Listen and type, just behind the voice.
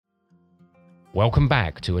Welcome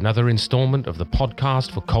back to another installment of the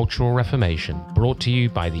podcast for Cultural Reformation, brought to you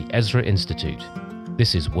by the Ezra Institute.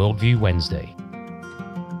 This is Worldview Wednesday.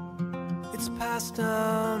 It's passed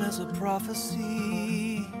down as a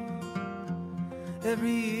prophecy every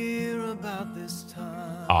year about this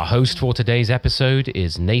time. Our host for today's episode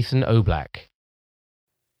is Nathan Oblak.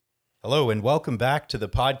 Hello and welcome back to the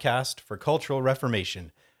podcast for Cultural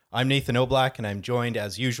Reformation. I'm Nathan Oblak and I'm joined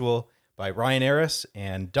as usual by Ryan Aris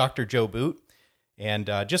and Dr. Joe Boot.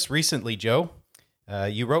 And just recently, Joe,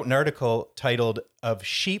 you wrote an article titled Of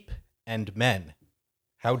Sheep and Men.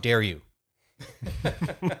 How dare you?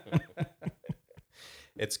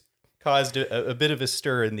 It's caused a bit of a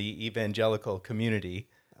stir in the evangelical community.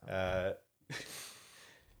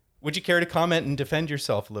 Would you care to comment and defend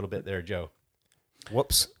yourself a little bit there, Joe?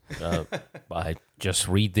 Whoops. I just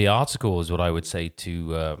read the article is what I would say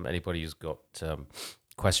to anybody who's got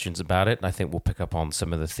questions about it. And I think we'll pick up on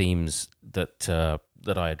some of the themes that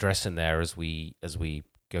I address in there as we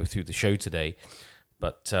go through the show today.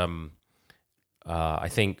 But I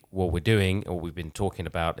think what we're doing, or we've been talking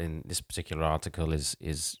about in this particular article,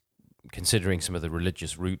 is considering some of the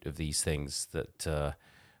religious root of these things that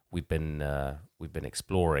we've been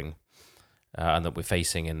exploring. And that we're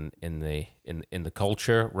facing in the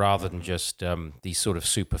culture, rather than just these sort of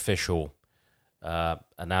superficial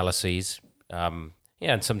analyses.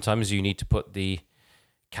 And sometimes you need to put the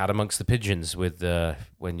cat amongst the pigeons with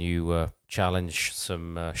when you challenge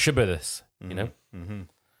some shibboleths, you know. Mm-hmm.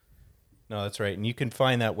 No, that's right, and you can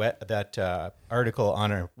find that article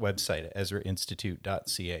on our website at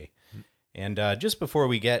ezrainstitute.ca. And just before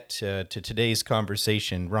we get to today's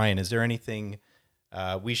conversation, Ryan, is there anything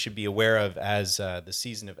we should be aware of as the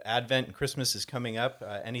season of Advent and Christmas is coming up?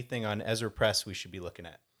 Anything on Ezra Press we should be looking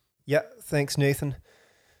at? Yeah, thanks, Nathan.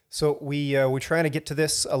 So we're trying to get to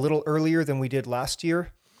this a little earlier than we did last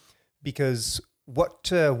year, because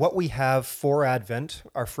what we have for Advent,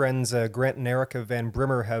 our friends Grant and Erica Van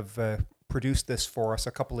Brimmer have produced this for us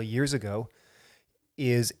a couple of years ago,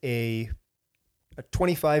 is a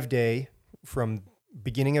 25-day from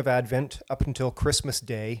beginning of Advent up until Christmas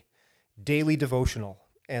Day daily devotional.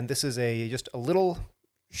 And this is just a little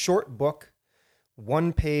short book,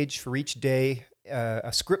 one page for each day,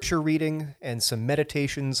 a scripture reading and some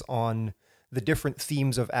meditations on the different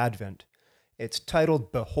themes of Advent. It's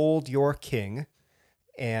titled Behold Your King,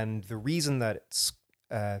 and the reason that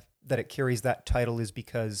it carries that title is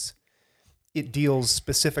because it deals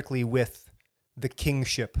specifically with the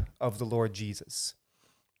kingship of the Lord Jesus.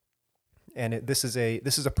 And this is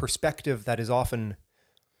a perspective that is often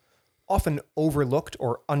overlooked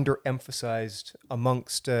or underemphasized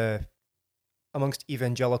amongst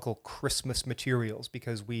evangelical Christmas materials,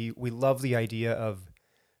 because we love the idea of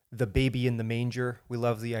the baby in the manger. We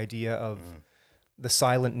love the idea of the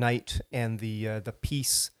silent night and the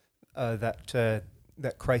peace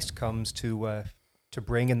that Christ comes to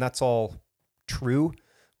bring, and that's all true.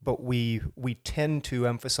 But we tend to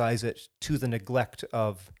emphasize it to the neglect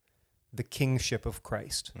of the kingship of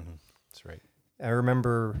Christ. Mm-hmm. That's right. I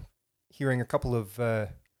remember hearing a couple of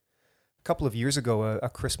years ago a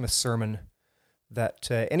Christmas sermon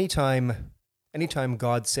that anytime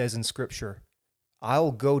God says in Scripture,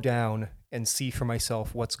 "I'll go down and see for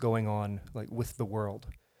myself what's going on, like with the world,"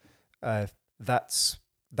 that's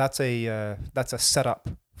a setup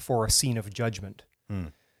for a scene of judgment.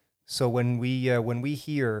 So when we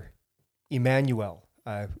hear Emmanuel,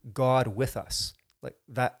 God with us, like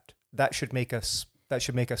that should make us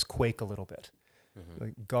quake a little bit. Mm-hmm.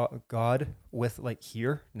 Like God with, like,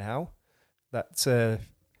 here now. That's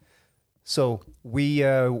so we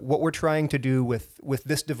what we're trying to do with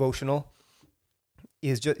this devotional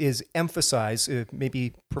is emphasize,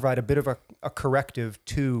 maybe provide a bit of a corrective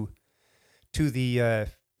to the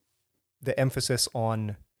emphasis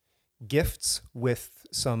on gifts, with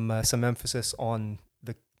some emphasis on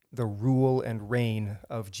the rule and reign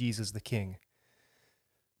of Jesus the King.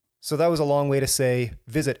 So that was a long way to say,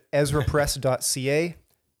 visit ezrapress.ca,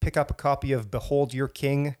 pick up a copy of Behold Your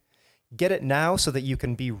King, get it now so that you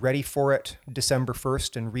can be ready for it December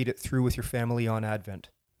 1st and read it through with your family on Advent.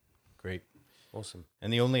 Great. Awesome.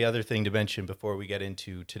 And the only other thing to mention before we get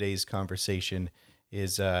into today's conversation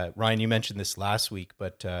is, Ryan, you mentioned this last week,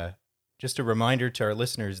 but just a reminder to our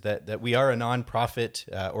listeners that we are a nonprofit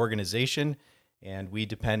organization, and we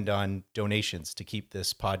depend on donations to keep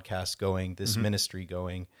this podcast going, this ministry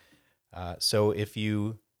going. So if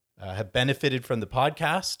you have benefited from the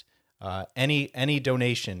podcast, any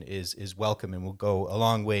donation is welcome and will go a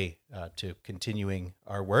long way to continuing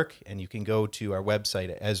our work. And you can go to our website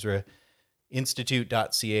at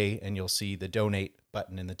institute.ca, and you'll see the donate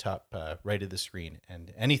button in the top right of the screen.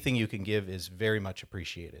 And anything you can give is very much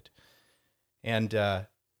appreciated. And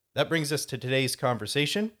that brings us to today's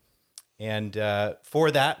conversation. And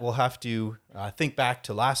for that, we'll have to think back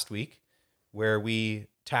to last week, where we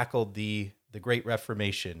tackled the Great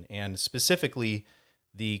Reformation, and specifically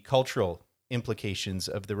the cultural implications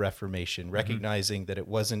of the Reformation, recognizing that it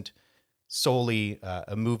wasn't solely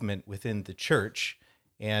a movement within the church.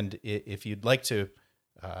 And if you'd like to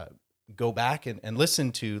go back and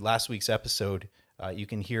listen to last week's episode, you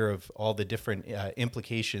can hear of all the different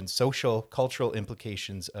implications, social, cultural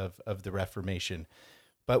implications of the Reformation.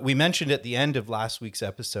 But we mentioned at the end of last week's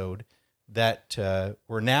episode that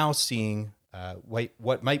we're now seeing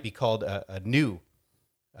what might be called a new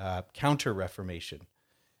Counter-Reformation.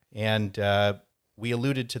 And we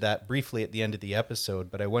alluded to that briefly at the end of the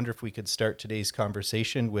episode, but I wonder if we could start today's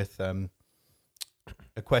conversation with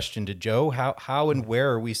a question to Joe. How and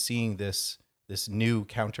where are we seeing this new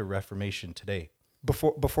Counter-Reformation today?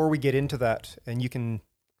 Before we get into that, and you can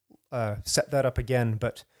set that up again,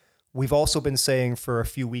 but we've also been saying for a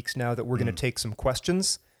few weeks now that we're going to take some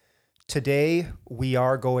questions. Today, we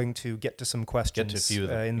are going to get to some questions Get to a few of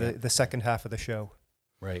them, in the second half of the show.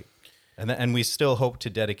 Right. And we still hope to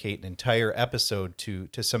dedicate an entire episode to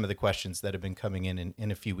some of the questions that have been coming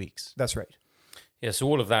in a few weeks. That's right. Yeah, so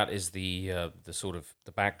all of that is the sort of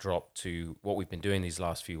the backdrop to what we've been doing these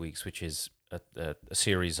last few weeks, which is a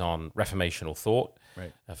series on reformational thought,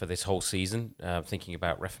 right, for this whole season, thinking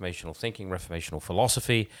about reformational thinking, reformational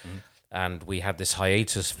philosophy. And we had this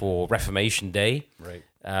hiatus for Reformation Day, right,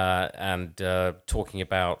 and talking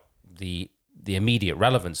about the immediate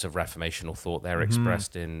relevance of reformational thought there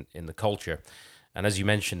expressed in the culture. And as you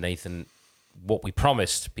mentioned, Nathan, what we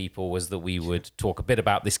promised people was that we would talk a bit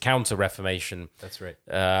about this Counter-Reformation. That's right.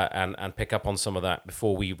 And pick up on some of that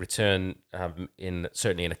before we return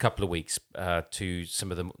certainly in a couple of weeks to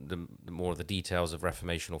some of the more of the details of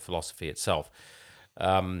reformational philosophy itself.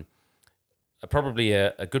 Probably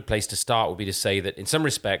a good place to start would be to say that in some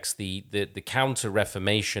respects the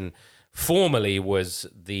Counter-Reformation formally was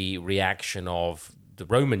the reaction of the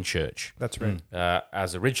Roman Church. That's right.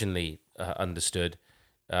 As originally understood,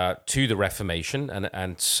 to the Reformation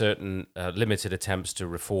and certain limited attempts to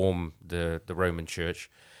reform the Roman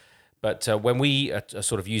Church. But when we are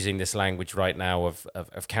sort of using this language right now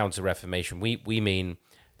of Counter-Reformation, we mean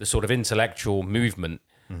the sort of intellectual movement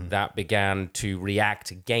that began to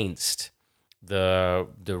react against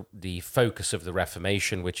the focus of the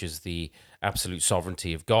Reformation, which is the absolute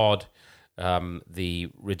sovereignty of God, the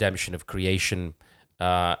redemption of creation,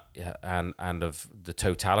 and of the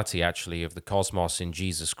totality, actually, of the cosmos in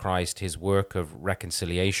Jesus Christ, his work of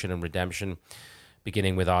reconciliation and redemption,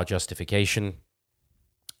 beginning with our justification,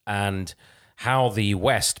 and how the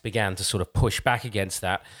West began to sort of push back against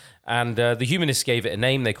that. And the humanists gave it a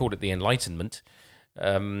name. They called it the Enlightenment.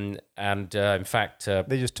 In fact,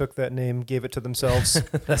 they just took that name, gave it to themselves.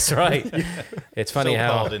 That's right. It's funny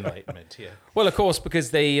how Enlightenment. Yeah. Well, of course,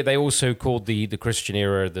 because they also called the Christian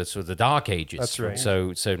era the sort of the Dark Ages. That's right.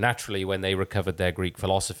 So naturally, when they recovered their Greek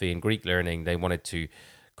philosophy and Greek learning, they wanted to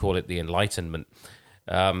call it the Enlightenment.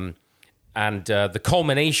 The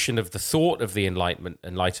culmination of the thought of the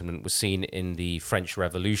Enlightenment was seen in the French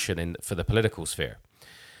Revolution for the political sphere.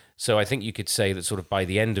 So I think you could say that sort of by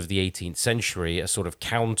the end of the 18th century, a sort of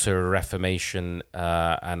Counter-Reformation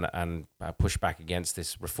and pushback against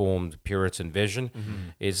this reformed Puritan vision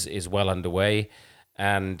is well underway.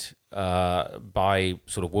 And by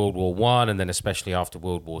sort of World War I, and then especially after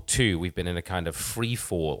World War II, we've been in a kind of free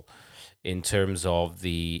fall in terms of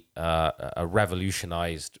a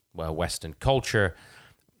revolutionized Western culture,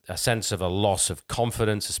 a sense of a loss of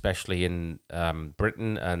confidence, especially in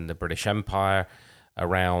Britain and the British Empire,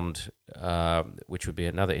 around, which would be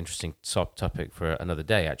another interesting topic for another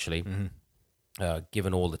day, actually,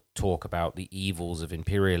 given all the talk about the evils of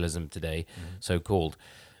imperialism today, so-called.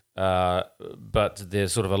 But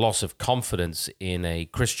there's sort of a loss of confidence in a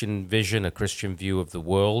Christian vision, a Christian view of the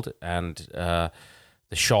world, and the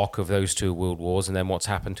shock of those two world wars, and then what's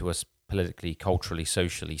happened to us politically, culturally,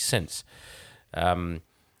 socially since. In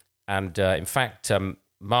fact,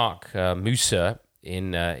 Mark Musser,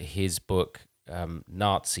 in his book,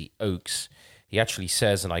 Nazi Oaks, he actually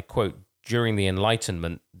says, and I quote, "During the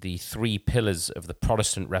Enlightenment, the three pillars of the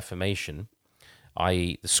Protestant Reformation,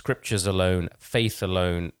 i.e. the scriptures alone, faith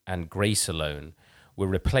alone, and grace alone, were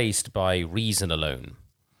replaced by reason alone.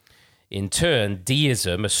 In turn,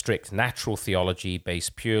 deism, a strict natural theology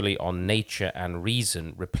based purely on nature and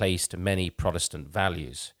reason, replaced many Protestant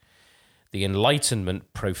values. The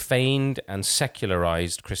Enlightenment profaned and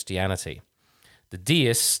secularized Christianity. The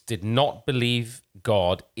deists did not believe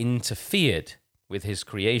God interfered with his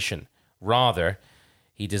creation. Rather,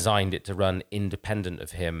 he designed it to run independent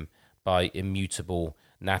of him by immutable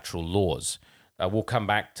natural laws. We'll come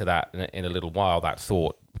back to that in a little while, that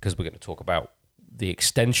thought, because we're going to talk about the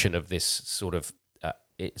extension of this sort of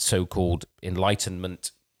so-called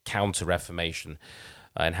Enlightenment Counter-Reformation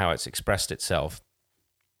and how it's expressed itself.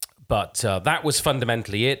 But that was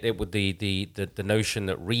fundamentally it. It would the notion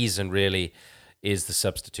that reason really is the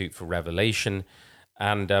substitute for revelation.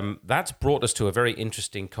 And that's brought us to a very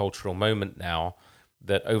interesting cultural moment now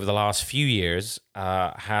that over the last few years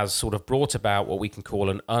has sort of brought about what we can call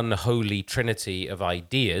an unholy trinity of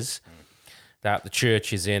ideas that the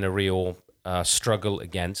church is in a real struggle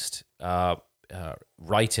against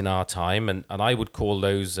right in our time. And I would call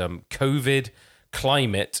those COVID,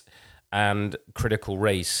 climate, and critical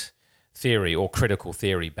race theory, or critical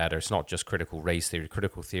theory better. It's not just critical race theory,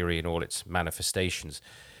 critical theory in all its manifestations.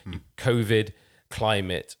 COVID,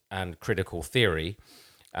 climate, and critical theory.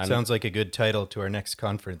 And sounds like a good title to our next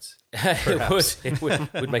conference. It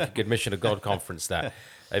would make a good Mission of God conference, that.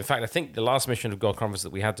 In fact, I think the last Mission of God conference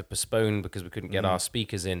that we had to postpone because we couldn't get our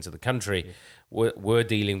speakers into the country were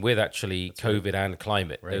dealing with actually COVID and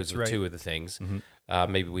climate. Right. Those were two of the things.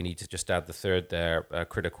 Maybe we need to just add the third there,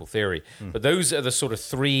 critical theory. But those are the sort of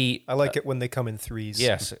three. I like it when they come in threes.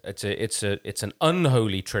 Yes, it's an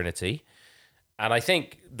unholy trinity. And I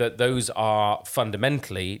think that those are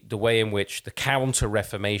fundamentally the way in which the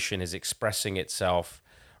Counter-Reformation is expressing itself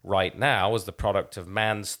right now as the product of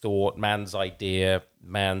man's thought, man's idea,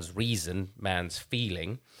 man's reason, man's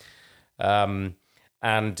feeling. The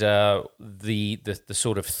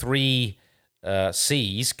sort of three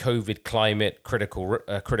C's, COVID, climate,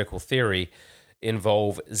 critical theory,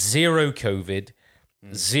 involve zero COVID,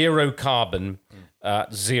 zero carbon,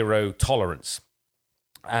 zero tolerance.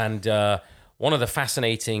 And one of the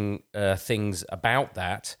fascinating things about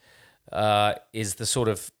that is the sort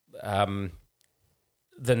of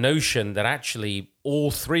the notion that actually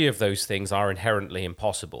all three of those things are inherently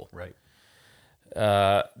impossible. Right.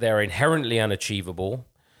 They're inherently unachievable.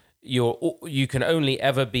 You can only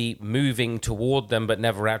ever be moving toward them, but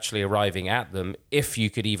never actually arriving at them. If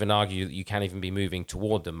you could even argue that you can't even be moving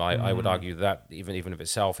toward them, I would argue that even of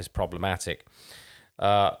itself is problematic.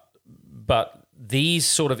 But these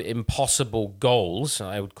sort of impossible goals,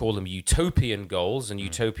 I would call them utopian goals, and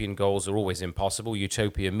utopian goals are always impossible.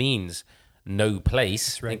 Utopia means no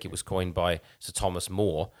place. Right. I think it was coined by Sir Thomas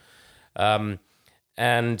More.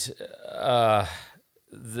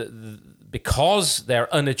 Because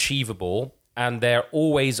they're unachievable and they're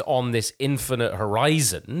always on this infinite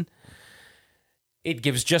horizon, it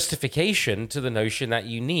gives justification to the notion that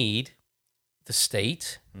you need the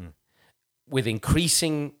state with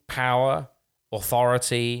increasing power,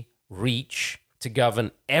 authority, reach to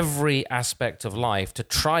govern every aspect of life to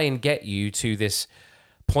try and get you to this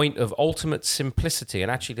point of ultimate simplicity. And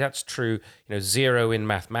actually that's true, zero in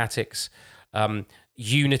mathematics,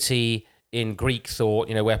 unity in Greek thought,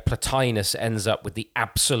 where Plotinus ends up with the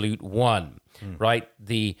absolute one, right?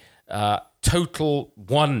 The total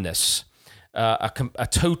oneness, a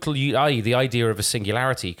total, the idea of a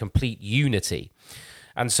singularity, complete unity.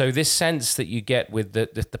 And so this sense that you get with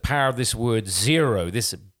the power of this word zero,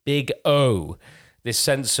 this big O, this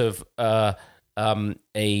sense of a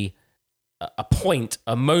point,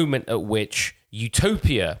 a moment at which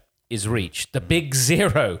utopia is reached, the big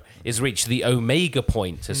zero is reached, the omega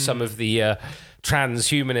point, as some of the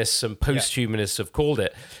transhumanists and posthumanists have called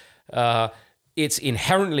it. It's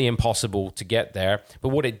inherently impossible to get there, but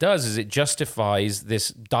what it does is it justifies this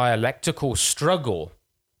dialectical struggle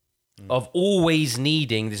of always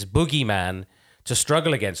needing this boogeyman to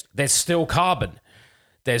struggle against. There's still carbon,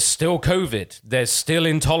 there's still COVID, there's still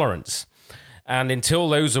intolerance. And until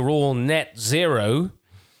those are all net zero,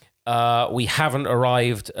 we haven't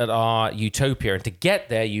arrived at our utopia. And to get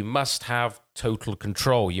there, you must have total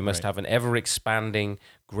control. You must have an ever-expanding,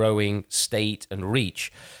 growing state and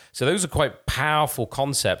reach. So those are quite powerful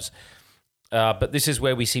concepts. But this is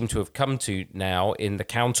where we seem to have come to now in the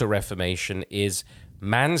Counter-Reformation is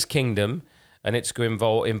man's kingdom, and it's going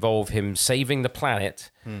to involve him saving the planet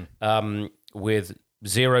with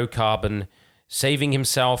zero carbon, saving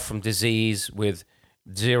himself from disease with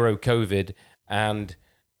zero COVID, and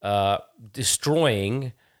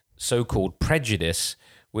destroying so-called prejudice,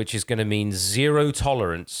 which is going to mean zero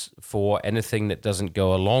tolerance for anything that doesn't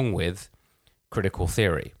go along with critical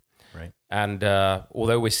theory. Right. And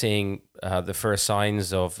although we're seeing the first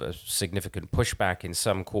signs of a significant pushback in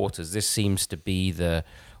some quarters, this seems to be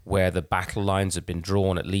where the battle lines have been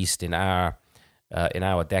drawn, at least in our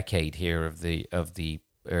decade here of the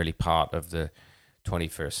early part of the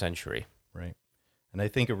 21st century. Right. And I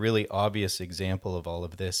think a really obvious example of all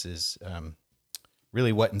of this is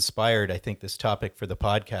really what inspired, I think, this topic for the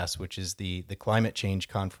podcast, which is the climate change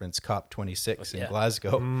conference, COP26 in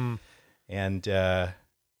Glasgow. And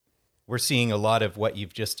we're seeing a lot of what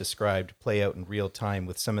you've just described play out in real time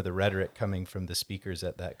with some of the rhetoric coming from the speakers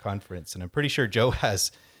at that conference. And I'm pretty sure Joe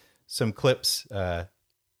has some clips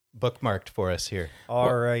bookmarked for us here.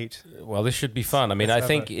 All right. Well, this should be fun. I mean, I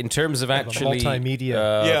think in terms of actually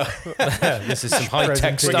multimedia. This is some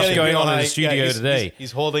high-tech stuff going on in the studio today.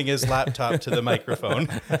 He's holding his laptop to the microphone.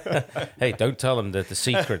 Hey, don't tell him that the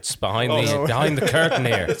secret's behind the curtain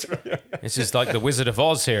here. This is like the Wizard of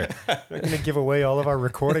Oz here. We're going to give away all of our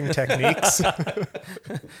recording techniques.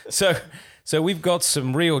 So we've got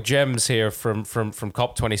some real gems here from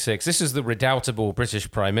COP26. This is the redoubtable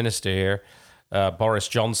British Prime Minister here, Boris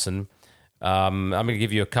Johnson. I'm going to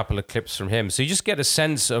give you a couple of clips from him. So you just get a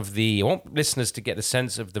sense of I want listeners to get a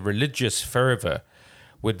sense of the religious fervor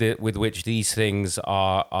with which these things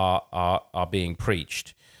are being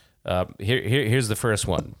preached. Here's the first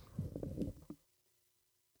one.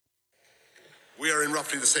 We are in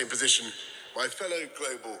roughly the same position, my fellow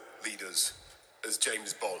global leaders, as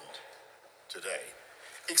James Bond today.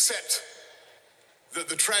 Except that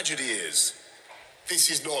the tragedy is, this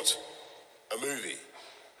is not a movie.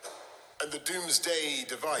 And the doomsday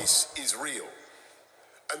device is real.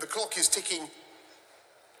 And the clock is ticking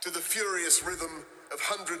to the furious rhythm of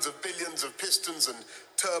hundreds of billions of pistons and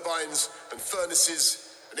turbines and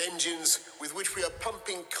furnaces and engines with which we are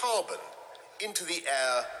pumping carbon into the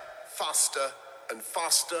air faster and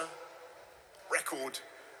faster, record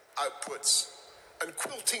outputs, and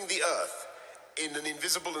quilting the earth in an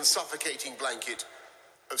invisible and suffocating blanket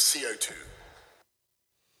of CO2.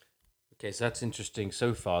 Okay, so that's interesting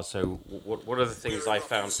so far. So what are the things I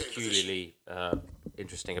found peculiarly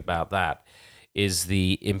interesting about that is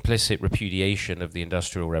the implicit repudiation of the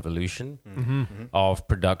Industrial Revolution, of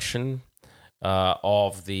production,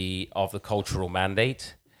 of the cultural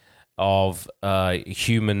mandate, of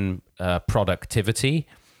human productivity.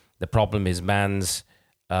 The problem is man's...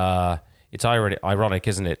 it's ironic,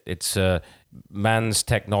 isn't it? It's man's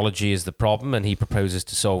technology is the problem, and he proposes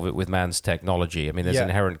to solve it with man's technology. I mean, there's an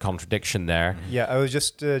inherent contradiction there. Yeah, I was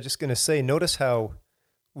just going to say, notice how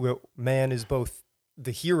man is both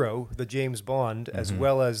the hero, the James Bond, as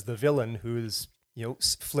well as the villain who's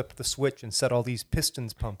flipped the switch and set all these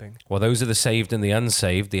pistons pumping. Well, those are the saved and the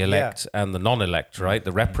unsaved, the elect and the non-elect, right?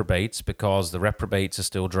 The reprobates, because the reprobates are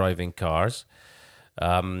still driving cars.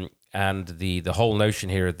 And the whole notion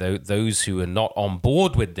here, those who are not on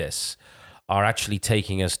board with this are actually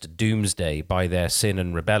taking us to doomsday by their sin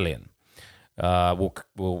and rebellion.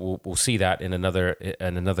 We'll see that in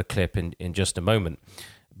another clip in just a moment.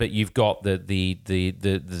 But you've got the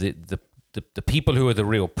people who are the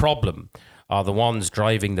real problem are the ones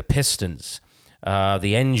driving the pistons,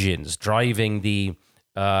 the engines, driving the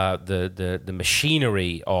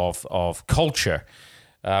machinery of culture,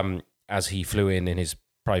 as he flew in his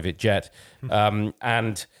private jet,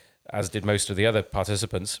 and as did most of the other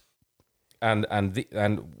participants,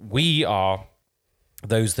 and we are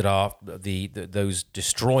those that are those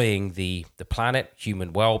destroying the planet,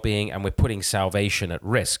 human well-being, and we're putting salvation at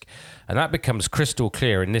risk, and that becomes crystal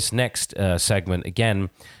clear in this next segment. Again,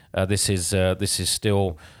 this is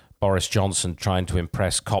still Boris Johnson trying to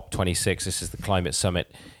impress COP26. This is the climate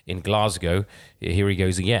summit in Glasgow. Here he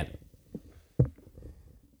goes again.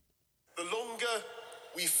 The longer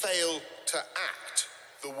we fail to act,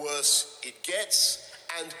 the worse it gets,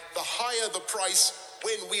 and the higher the price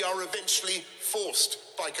when we are eventually forced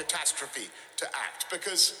by catastrophe to act,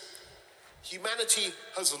 because humanity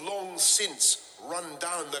has long since run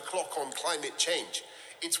down the clock on climate change.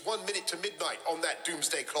 It's 1 minute to midnight on that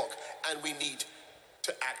doomsday clock, and we need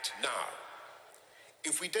to act now.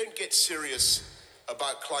 If we don't get serious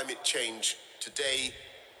about climate change today,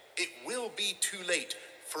 it will be too late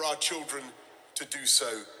for our children to do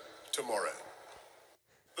so tomorrow.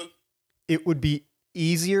 It would be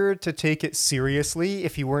easier to take it seriously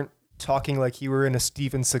if you weren't talking like you were in a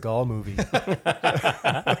Steven Seagal movie.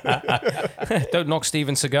 Don't knock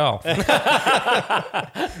Steven Seagal.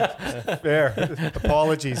 Fair.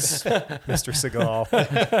 Apologies, Mr.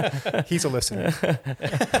 Seagal. He's a listener.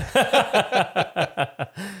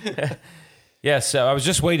 Yes, I was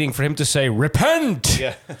just waiting for him to say "repent."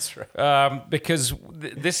 Yeah, that's right. Because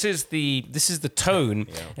this is the tone,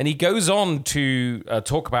 and he goes on to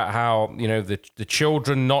talk about how the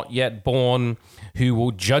children not yet born who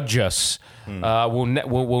will judge us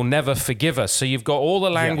will never forgive us. So you've got all the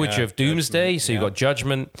language of doomsday. So you've got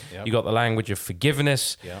judgment. You've got the language of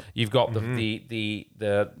forgiveness. You've got the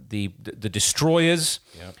destroyers,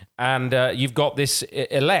 and you've got this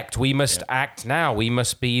elect. We must act now. We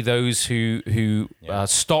must be those who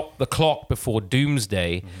stop the clock before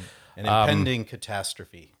doomsday, an impending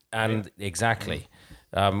catastrophe. And exactly.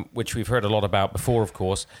 Which we've heard a lot about before, of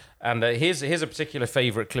course. And here's a particular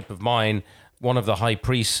favorite clip of mine. One of the high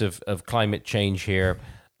priests of climate change here,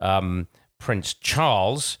 Prince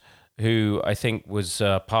Charles, who I think was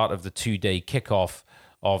part of the 2-day kickoff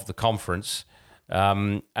of the conference.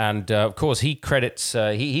 Of course, he credits,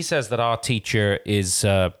 he says that our teacher is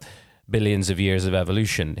billions of years of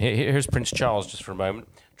evolution. Here's Prince Charles just for a moment.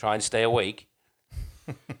 Try and stay awake.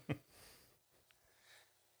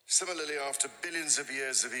 Similarly, after billions of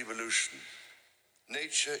years of evolution,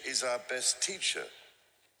 nature is our best teacher.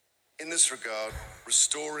 In this regard,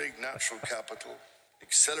 restoring natural capital,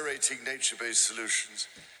 accelerating nature-based solutions,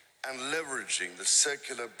 and leveraging the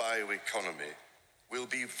circular bioeconomy will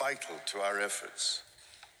be vital to our efforts.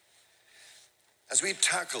 As we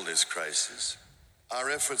tackle this crisis, our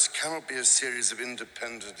efforts cannot be a series of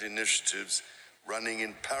independent initiatives running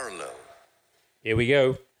in parallel. Here we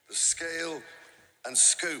go. The scale and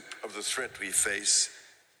scope of the threat we face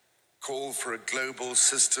call for a global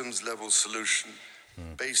systems-level solution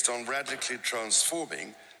based on radically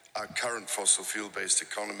transforming our current fossil fuel-based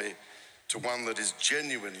economy to one that is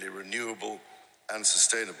genuinely renewable and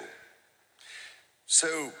sustainable.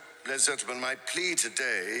 So, ladies and gentlemen, my plea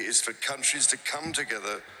today is for countries to come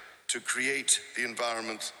together to create the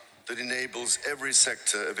environment that enables every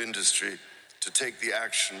sector of industry to take the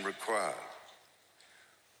action required.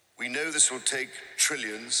 We know this will take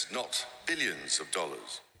trillions, not billions of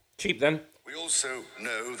dollars. Cheap then. We also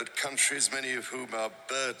know that countries, many of whom are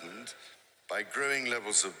burdened by growing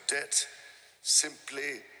levels of debt,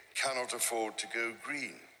 simply cannot afford to go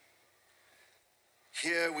green.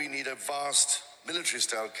 Here we need a vast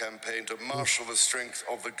military-style campaign to marshal the strength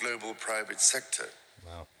of the global private sector.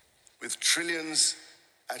 Wow. With trillions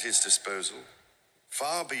at its disposal,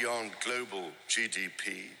 far beyond global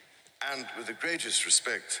GDP, and with the greatest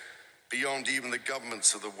respect, beyond even the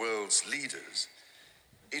governments of the world's leaders,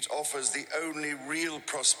 it offers the only real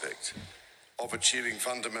prospect of achieving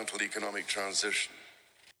fundamental economic transition.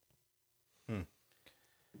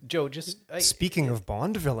 Joe, Speaking of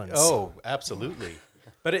Bond villains. Oh, absolutely.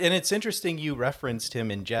 And it's interesting you referenced him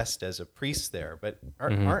in jest as a priest there, but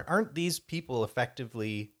aren't these people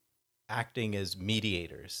effectively acting as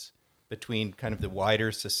mediators between kind of the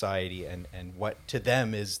wider society and what to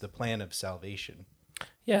them is the plan of salvation?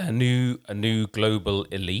 Yeah, a new global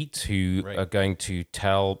elite who are going to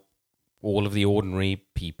tell all of the ordinary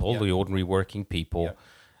people, the ordinary working people,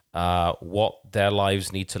 what their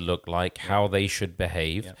lives need to look like, how they should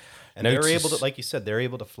behave. Yeah. And they're able to, like you said, they're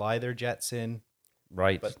able to fly their jets in.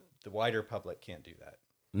 Right. But the wider public can't do that.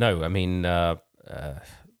 No, I mean,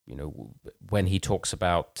 when he talks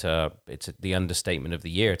about, it's the understatement of the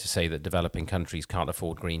year to say that developing countries can't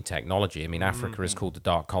afford green technology. I mean, Africa is called the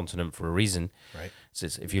dark continent for a reason. Right. So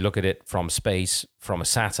if you look at it from space, from a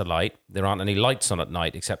satellite, there aren't any lights on at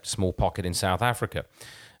night except a small pocket in South Africa,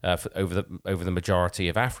 over the majority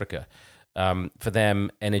of Africa. For them,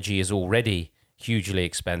 energy is already hugely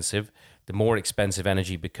expensive. The more expensive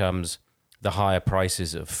energy becomes, the higher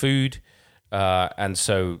prices of food. And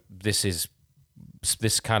so this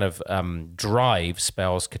kind of drive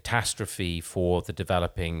spells catastrophe for the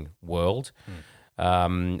developing world.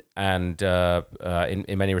 In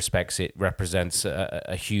many respects, it represents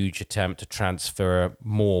a huge attempt to transfer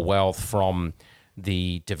more wealth from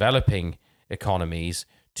the developing economies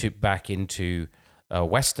back into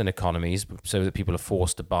Western economies, so that people are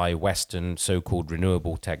forced to buy Western so-called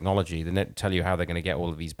renewable technology. They tell you how they're going to get all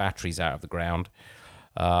of these batteries out of the ground,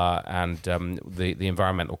 and the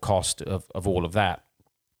environmental cost of all of that.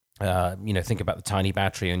 Think about the tiny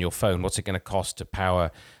battery on your phone. What's it going to cost to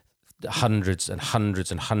power hundreds and hundreds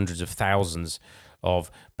and hundreds of thousands of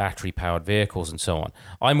battery-powered vehicles and so on?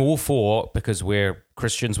 I'm all for, because we're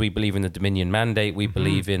Christians, we believe in the Dominion Mandate, we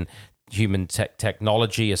believe in human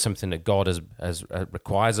technology as something that God has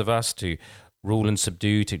requires of us to rule and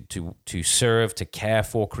subdue, to serve, to care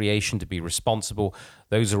for creation, to be responsible.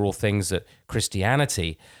 Those are all things that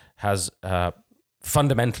Christianity has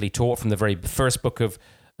fundamentally taught from the very first book of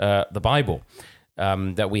the Bible,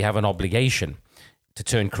 that we have an obligation to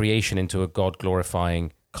turn creation into a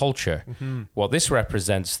God-glorifying culture. What this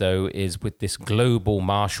represents, though, is with this global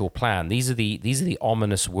Marshall Plan. These are the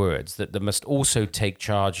ominous words that must also take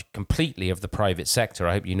charge completely of the private sector.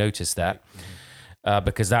 I hope you noticed that.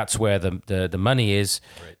 because that's where the money is,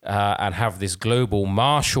 and have this global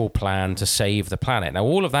Marshall Plan to save the planet. Now,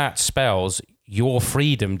 all of that spells your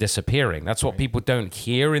freedom disappearing. That's what people don't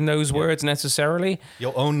hear in those words necessarily.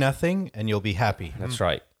 You'll own nothing and you'll be happy. That's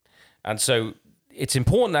right. And so it's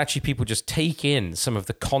important that actually people just take in some of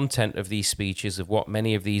the content of these speeches, of what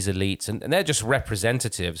many of these elites, and they're just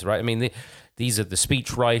representatives, right? I mean, these are the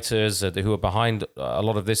speech writers who are behind a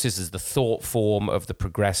lot of this. This is the thought form of the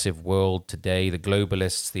progressive world today, the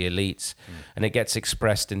globalists, the elites, and it gets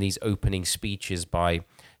expressed in these opening speeches by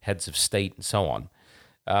heads of state and so on.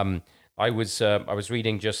 I was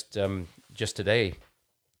reading just today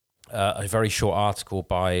a very short article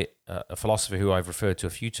by a philosopher who I've referred to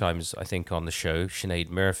a few times, I think, on the show, Sinead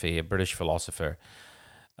Murphy, a British philosopher.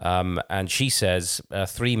 And she says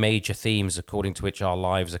 3 major themes according to which our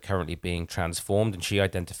lives are currently being transformed. And she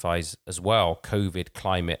identifies as well COVID,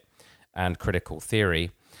 climate, and critical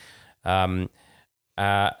theory. And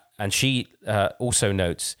she also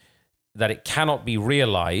notes that it cannot be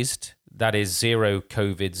realized, that is zero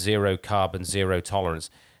COVID, zero carbon, zero tolerance,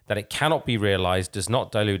 that it cannot be realized does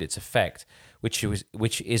not dilute its effect, which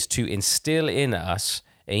is to instill in us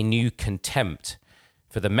a new contempt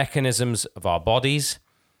for the mechanisms of our bodies,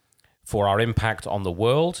 for our impact on the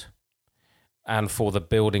world, and for the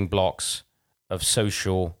building blocks of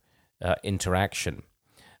social interaction.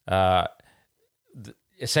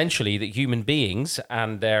 Essentially, that human beings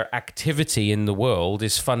and their activity in the world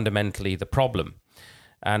is fundamentally the problem.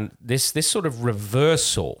 And this sort of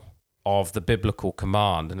reversal of the biblical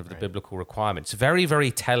command and of the biblical requirements, very, very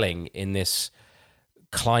telling in this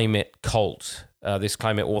climate cult, this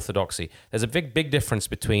climate orthodoxy. There's a big difference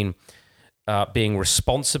between being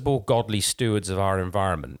responsible, godly stewards of our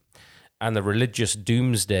environment and the religious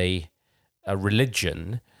doomsday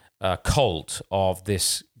religion cult of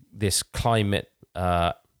this climate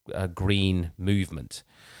green movement.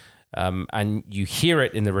 And you hear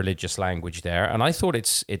it in the religious language there. And I thought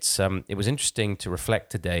it was interesting to reflect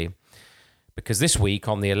today, because this week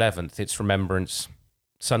on the 11th, it's Remembrance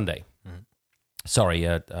Sunday. Mm-hmm. Sorry,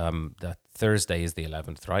 the Thursday is the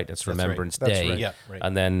 11th, right? That's Remembrance Day. That's right. Yeah, right.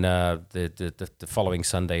 And then the following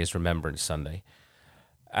Sunday is Remembrance Sunday.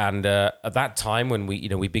 And at that time, when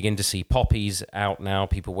we begin to see poppies out now,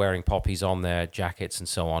 people wearing poppies on their jackets and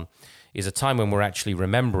so on, is a time when we're actually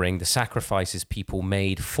remembering the sacrifices people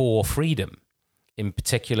made for freedom. In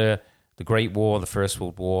particular, the Great War, the First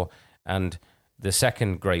World War, and the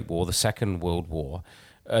Second Great War, the Second World War,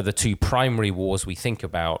 the 2 primary wars we think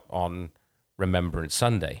about on Remembrance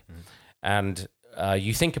Sunday. Mm. And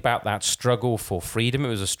you think about that struggle for freedom. It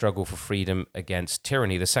was a struggle for freedom against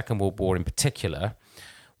tyranny. The Second World War in particular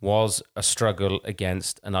was a struggle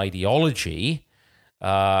against an ideology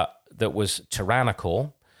that was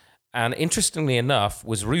tyrannical, and interestingly enough,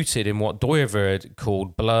 was rooted in what Dooyeweerd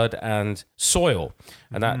called blood and soil.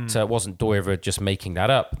 And that wasn't Dooyeweerd just making that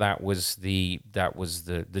up. That was the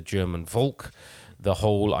German Volk, the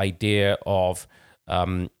whole idea of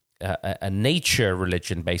a nature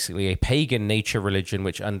religion, basically a pagan nature religion,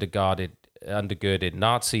 which undergirded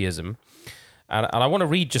Nazism. And I want to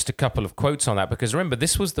read just a couple of quotes on that, because remember,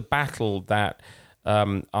 this was the battle that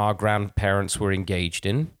our grandparents were engaged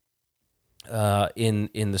in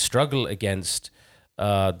the struggle against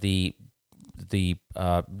the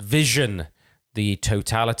vision, the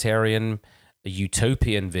totalitarian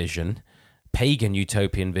utopian vision, pagan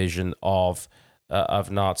utopian vision of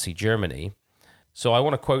Nazi Germany. So I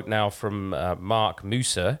want to quote now from Mark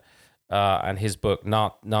Musa and his book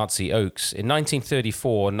Nazi Oaks. In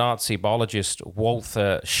 1934, Nazi biologist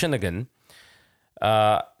Walter Schinigen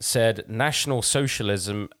said National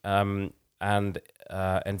Socialism and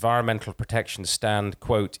environmental protection stand,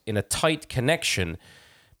 quote, in a tight connection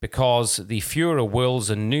because the Führer wills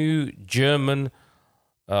a new German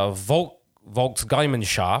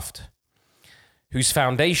Volksgemeinschaft whose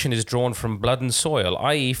foundation is drawn from blood and soil,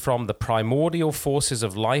 i.e. from the primordial forces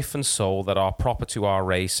of life and soul that are proper to our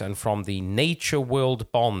race, and from the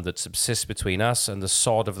nature-world bond that subsists between us and the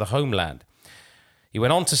sod of the homeland. He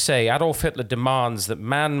went on to say, Adolf Hitler demands that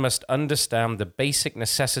man must understand the basic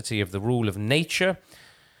necessity of the rule of nature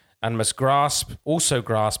and must also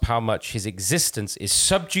grasp how much his existence is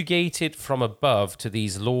subjugated from above to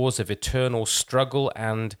these laws of eternal struggle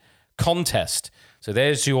and contest. So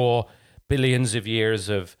there's your billions of years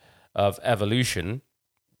of evolution.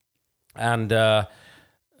 And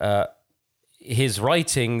his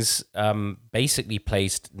writings basically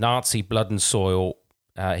placed Nazi blood and soil,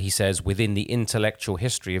 he says, within the intellectual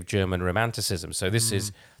history of German Romanticism. So this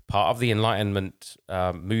is part of the Enlightenment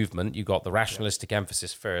movement. You got the rationalistic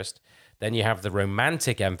emphasis first, then you have the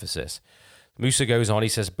Romantic emphasis. Musa goes on, he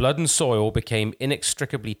says, blood and soil became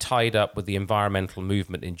inextricably tied up with the environmental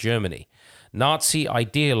movement in Germany. Nazi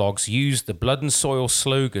ideologues used the blood and soil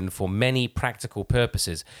slogan for many practical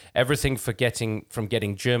purposes, everything from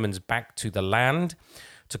getting Germans back to the land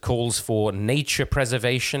to calls for nature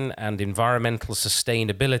preservation and environmental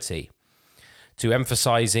sustainability, to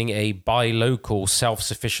emphasizing a buy local,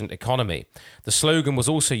 self-sufficient economy. The slogan was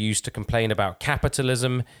also used to complain about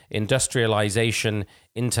capitalism, industrialization,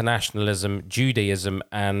 internationalism, Judaism,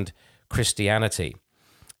 and Christianity.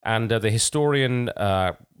 And the historian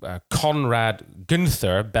Konrad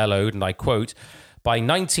Günther bellowed, and I quote, by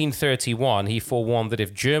 1931, he forewarned that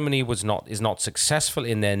if Germany is not successful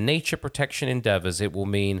in their nature protection endeavors, it will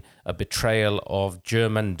mean a betrayal of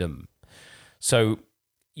Germandom. So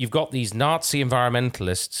you've got these Nazi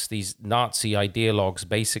environmentalists, these Nazi ideologues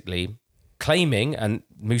basically claiming, and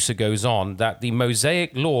Musa goes on, that the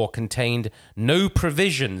Mosaic Law contained no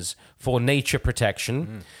provisions for nature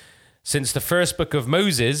protection. Since the first book of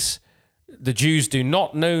Moses, the Jews do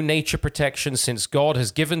not know nature protection, since God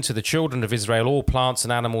has given to the children of Israel all plants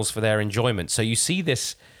and animals for their enjoyment. So you see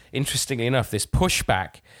this, interestingly enough, this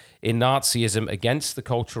pushback in Nazism against the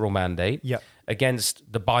cultural mandate, against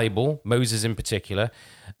the Bible, Moses in particular,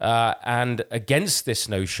 and against this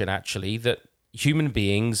notion, actually, that human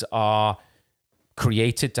beings are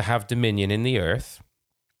created to have dominion in the earth,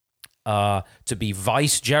 to be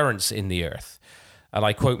vicegerents in the earth. And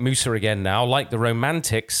I quote Musa again now, like the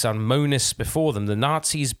Romantics and monists before them, the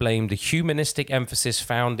Nazis blamed the humanistic emphasis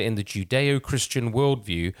found in the Judeo-Christian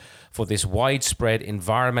worldview for this widespread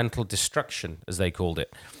environmental destruction, as they called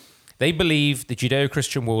it. They believed the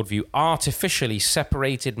Judeo-Christian worldview artificially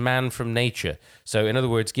separated man from nature. So, in other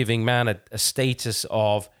words, giving man a status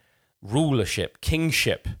of rulership,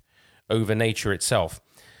 kingship over nature itself.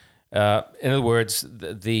 In other words,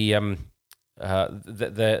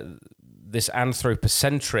 this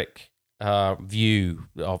anthropocentric view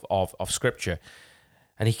of Scripture.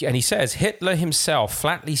 And he says, Hitler himself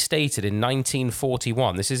flatly stated in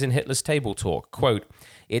 1941, this is in Hitler's Table Talk, quote,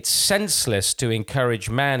 it's senseless to encourage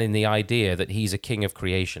man in the idea that he's a king of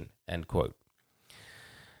creation, end quote.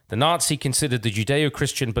 The Nazi considered the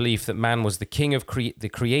Judeo-Christian belief that man was the king of the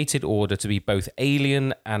created order to be both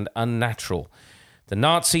alien and unnatural. The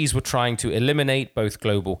Nazis were trying to eliminate both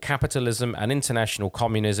global capitalism and international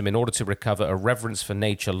communism in order to recover a reverence for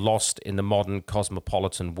nature lost in the modern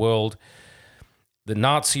cosmopolitan world. The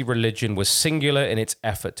Nazi religion was singular in its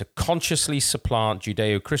effort to consciously supplant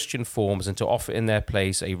Judeo-Christian forms and to offer in their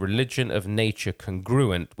place a religion of nature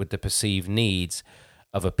congruent with the perceived needs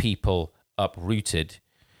of a people uprooted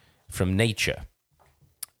from nature.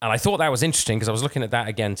 And I thought that was interesting because I was looking at that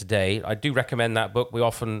again today. I do recommend that book. We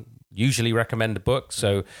usually recommend a book.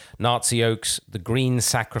 So Nazi Oaks, The Green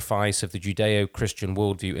Sacrifice of the Judeo-Christian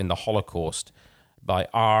Worldview in the Holocaust by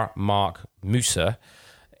R. Mark Musser,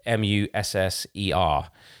 Musser.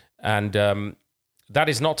 And that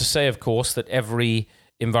is not to say, of course, that every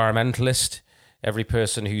environmentalist, every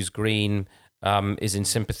person who's green is in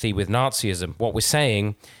sympathy with Nazism. What we're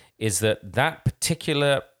saying is that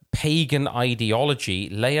particular pagan ideology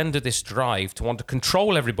lay under this drive to want to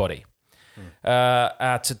control everybody,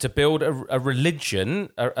 to build a religion,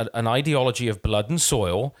 an ideology of blood and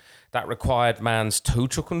soil that required man's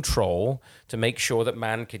total control to make sure that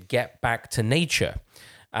man could get back to nature.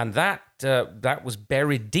 And that was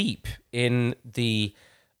buried deep in the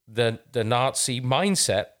Nazi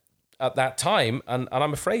mindset at that time. And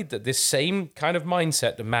I'm afraid that this same kind of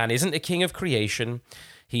mindset, that man isn't a king of creation,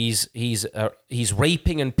 he's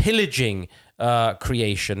raping and pillaging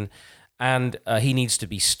creation, and he needs to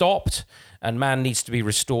be stopped, and man needs to be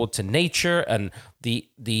restored to nature, and the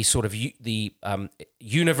sort of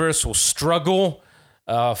universal struggle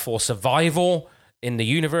for survival in the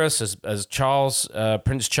universe, as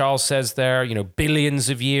Prince Charles says there, billions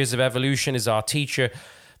of years of evolution is our teacher,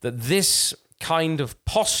 that this kind of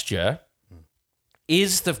posture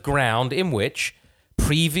is the ground in which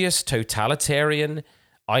previous totalitarian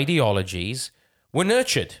ideologies were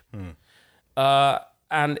nurtured.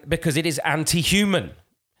 And because it is anti-human.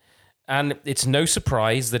 And it's no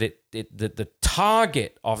surprise that the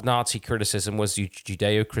target of Nazi criticism was the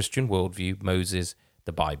Judeo-Christian worldview, Moses,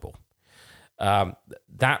 the Bible.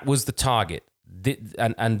 That was the target.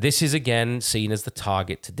 And this is again seen as the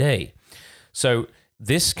target today. So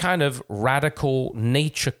this kind of radical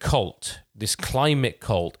nature cult, this climate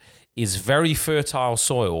cult, is very fertile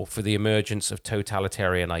soil for the emergence of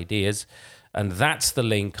totalitarian ideas. And that's the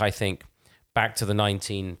link, I think, back to the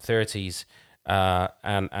 1930s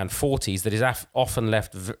and 40s that is often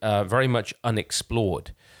left very much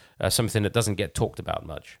unexplored, something that doesn't get talked about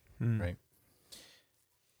much. Right.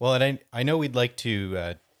 Well, and I know we'd like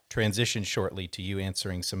to transition shortly to you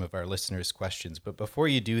answering some of our listeners' questions. But before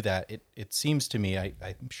you do that, it seems to me,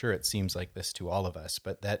 I'm sure it seems like this to all of us,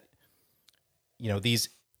 but that, these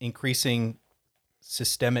increasing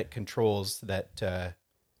systemic controls that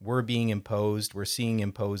were being imposed, we're seeing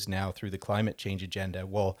imposed now through the climate change agenda,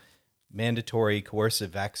 well, mandatory coercive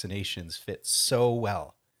vaccinations fit so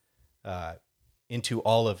well into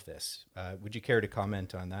all of this. Would you care to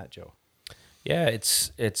comment on that, Joe? Yeah,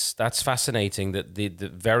 that's fascinating that the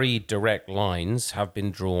very direct lines have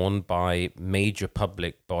been drawn by major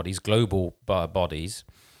public bodies, global bodies,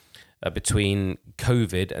 between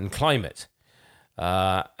COVID and climate.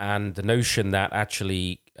 And the notion that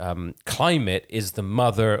actually climate is the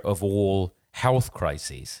mother of all health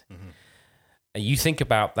crises. Mm-hmm. And you think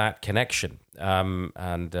about that connection.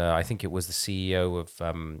 And I think it was the CEO of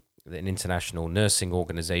an international nursing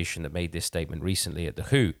organization that made this statement recently at the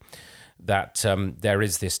WHO, that there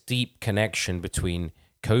is this deep connection between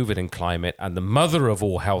COVID and climate, and the mother of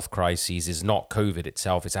all health crises is not COVID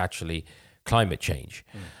itself, it's actually climate change.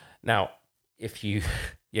 Now, if you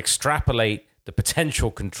extrapolate the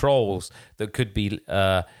potential controls that could be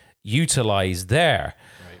utilized there,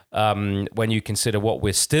 when you consider what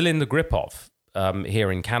we're still in the grip of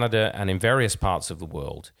here in Canada and in various parts of the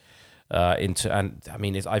world,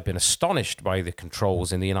 I've been astonished by the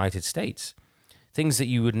controls in the United States. Things that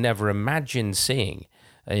you would never imagine seeing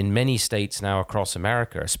in many states now across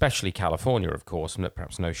America, especially California, of course, and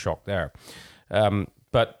perhaps no shock there.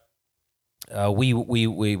 But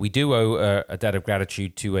we do owe a debt of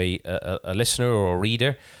gratitude to a listener or a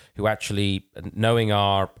reader who actually, knowing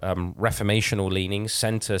our reformational leanings,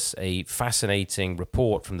 sent us a fascinating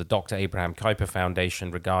report from the Dr. Abraham Kuyper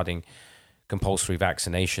Foundation regarding compulsory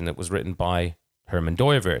vaccination that was written by Herman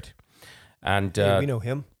Dooyeweerd. And we know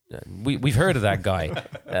him. We've heard of that guy,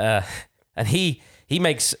 and he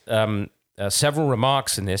makes several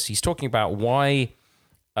remarks in this. He's talking about why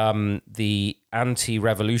the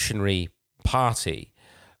anti-revolutionary party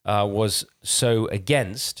was so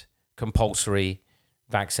against compulsory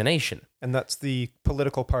vaccination. And that's the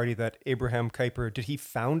political party that Abraham Kuyper, did he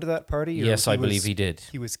found that party? Yes, I believe he did.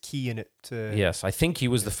 He was key in it. Yes, I think he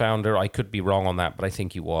was the founder. I could be wrong on that, but I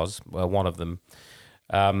think he was one of them.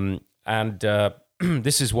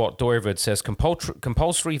 This is what Dooyeweerd says: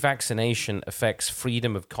 compulsory vaccination affects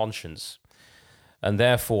freedom of conscience and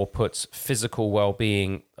therefore puts physical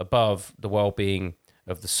well-being above the well-being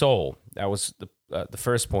of the soul. That was the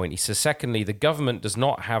first point. He says, secondly, the government does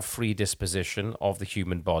not have free disposition of the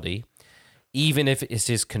human body, even if it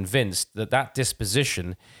is convinced that that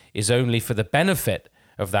disposition is only for the benefit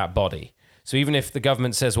of that body. So even if the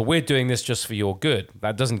government says, well, we're doing this just for your good,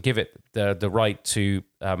 that doesn't give it the right to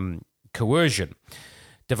coercion.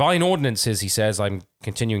 Divine ordinances, he says, I'm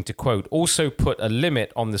continuing to quote, also put a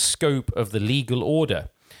limit on the scope of the legal order.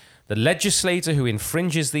 The legislator who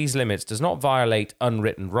infringes these limits does not violate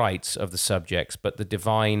unwritten rights of the subjects, but the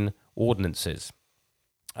divine ordinances.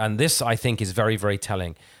 And this, I think, is very, very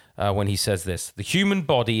telling when he says this. The human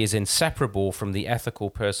body is inseparable from the ethical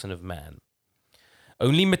person of man.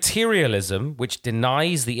 Only materialism, which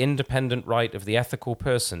denies the independent right of the ethical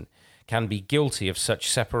person, can be guilty of such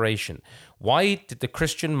separation. Why did the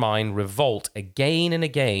Christian mind revolt again and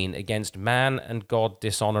again against man and God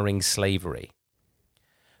dishonoring slavery?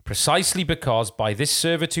 Precisely because by this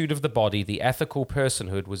servitude of the body, the ethical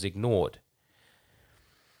personhood was ignored.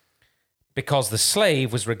 Because the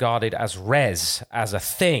slave was regarded as res, as a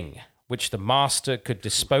thing, which the master could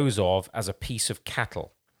dispose of as a piece of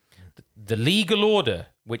cattle. The legal order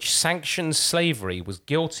which sanctions slavery was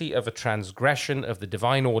guilty of a transgression of the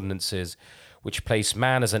divine ordinances which place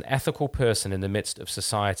man as an ethical person in the midst of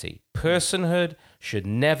society. Personhood should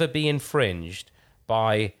never be infringed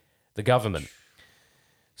by the government.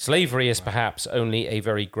 Slavery is perhaps only a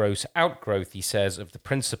very gross outgrowth, he says, of the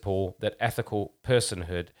principle that ethical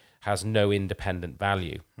personhood has no independent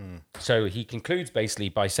value. So he concludes basically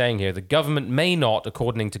by saying here, the government may not,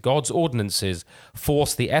 according to God's ordinances,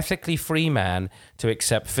 force the ethically free man to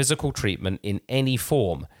accept physical treatment in any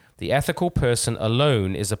form. The ethical person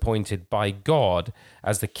alone is appointed by God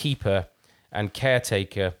as the keeper and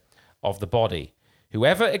caretaker of the body.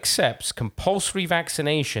 Whoever accepts compulsory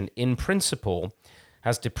vaccination in principle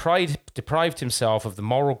has deprived himself of the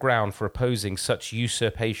moral ground for opposing such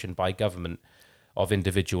usurpation by government of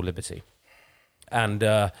individual liberty. And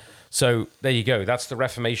so there you go. That's the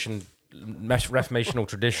reformational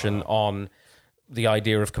tradition on the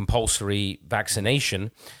idea of compulsory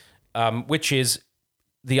vaccination, which is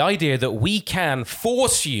the idea that we can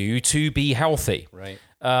force you to be healthy. Right.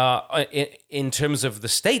 In terms of the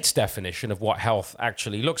state's definition of what health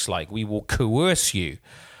actually looks like. We will coerce you.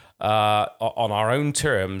 on our own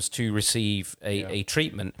terms to receive a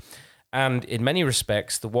treatment. And in many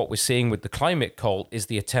respects, what we're seeing with the climate cult is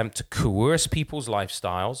the attempt to coerce people's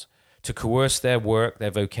lifestyles, to coerce their work,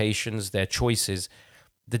 their vocations, their choices,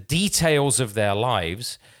 the details of their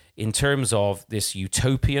lives in terms of this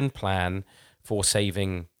utopian plan for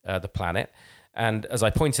saving the planet. And as I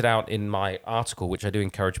pointed out in my article, which I do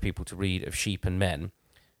encourage people to read, of Sheep and Men,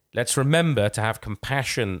 let's remember to have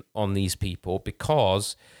compassion on these people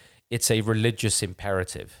because it's a religious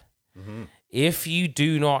imperative. Mm-hmm. If you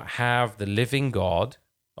do not have the living God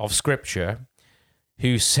of Scripture,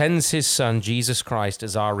 who sends his Son, Jesus Christ,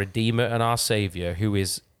 as our Redeemer and our Savior, who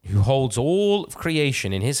holds all of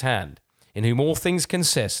creation in his hand, in whom all things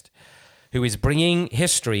consist, who is bringing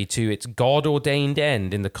history to its God-ordained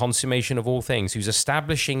end in the consummation of all things, who's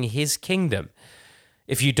establishing his kingdom.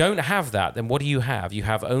 If you don't have that, then what do you have? You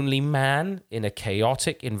have only man in a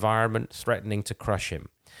chaotic environment threatening to crush him.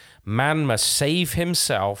 Man must save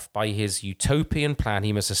himself by his utopian plan.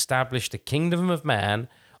 He must establish the kingdom of man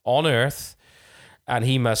on earth, and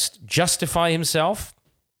he must justify himself.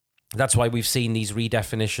 That's why we've seen these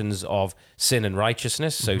redefinitions of sin and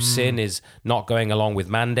righteousness. So sin is not going along with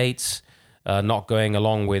mandates, not going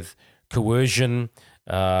along with coercion,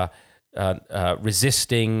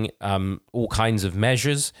 resisting all kinds of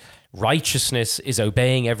measures. Righteousness is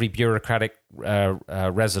obeying every bureaucratic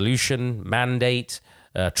resolution, mandate,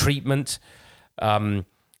 treatment,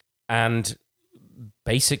 and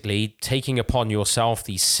basically taking upon yourself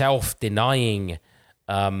these self-denying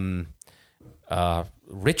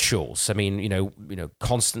rituals. I mean, you know,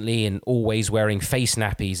 constantly and always wearing face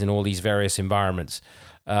nappies in all these various environments.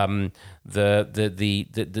 The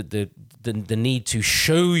need to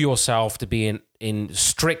show yourself to be in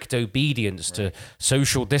strict obedience to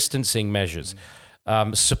social distancing measures.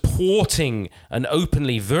 Supporting and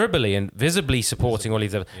openly, verbally and visibly supporting all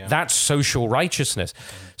of them. Yeah. That's social righteousness.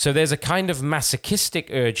 So there's a kind of masochistic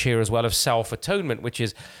urge here as well of self-atonement, which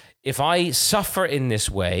is, if I suffer in this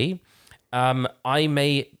way, I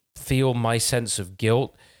may feel my sense of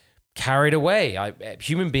guilt carried away.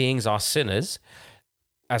 Human beings are sinners.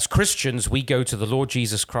 As Christians, we go to the Lord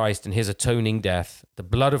Jesus Christ and his atoning death, the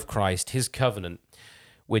blood of Christ, his covenant,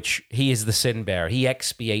 which he is the sin bearer. He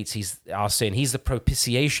expiates our sin. He's the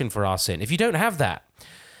propitiation for our sin. If you don't have that,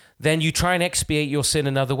 then you try and expiate your sin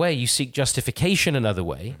another way. You seek justification another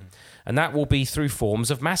way. Mm-hmm. And that will be through forms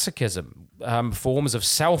of masochism, forms of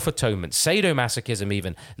self-atonement, sadomasochism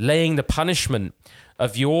even, laying the punishment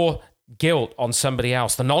of your guilt on somebody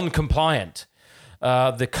else, the non-compliant,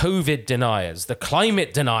 the COVID deniers, the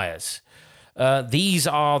climate deniers. These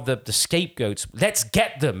are the scapegoats. Let's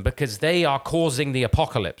get them because they are causing the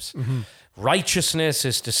apocalypse. Mm-hmm. Righteousness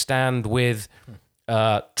is to stand with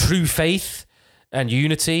true faith and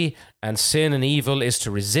unity, and sin and evil is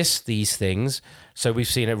to resist these things. So we've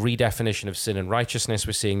seen a redefinition of sin and righteousness.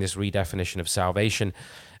 We're seeing this redefinition of salvation.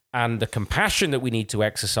 And the compassion that we need to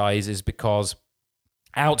exercise is because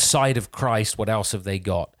outside of Christ, what else have they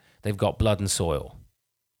got? They've got blood and soil.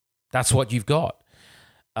 That's what you've got.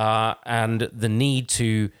 And the need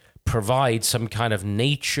to provide some kind of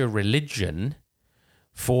nature religion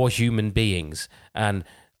for human beings. And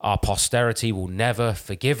our posterity will never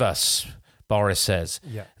forgive us, Boris says.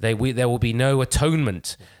 Yeah. There will be no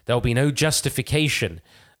atonement. There will be no justification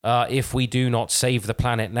if we do not save the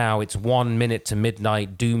planet now. It's 1 minute to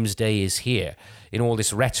midnight. Doomsday is here. In all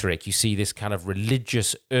this rhetoric, you see this kind of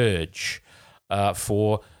religious urge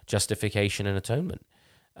for justification and atonement.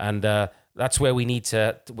 And that's where we need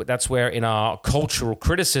to, that's where in our cultural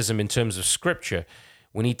criticism in terms of scripture,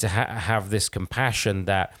 we need to have this compassion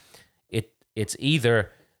that it's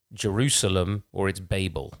either Jerusalem or it's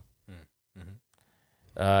Babel.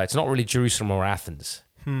 It's not really Jerusalem or Athens.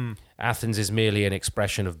 Athens is merely an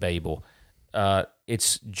expression of Babel.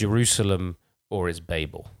 It's Jerusalem or it's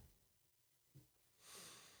Babel.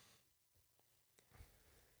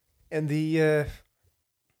 And the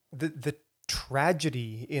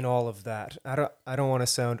tragedy in all of that, I don't want to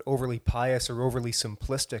sound overly pious or overly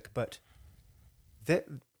simplistic, but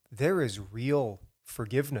there is real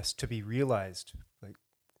forgiveness to be realized, like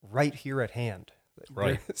right here at hand.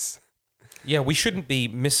 Right. Yeah, we shouldn't be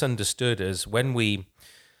misunderstood as when we,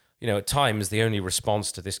 at times the only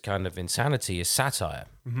response to this kind of insanity is satire,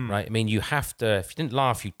 right? I mean, you have to, if you didn't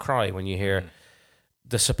laugh, you'd cry when you hear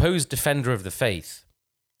the supposed defender of the faith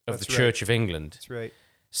of the Church of England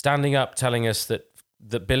standing up telling us that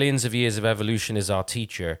billions of years of evolution is our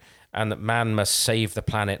teacher and that man must save the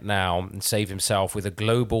planet now and save himself with a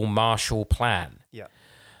global Marshall Plan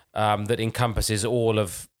that encompasses all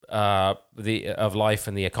of life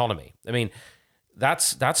and the economy. I mean,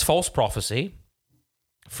 that's false prophecy.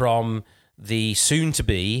 from the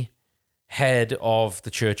soon-to-be head of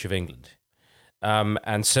the Church of England,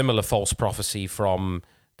 and similar false prophecy from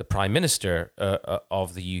the Prime Minister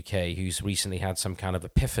of the UK, who's recently had some kind of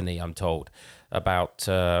epiphany, I'm told, about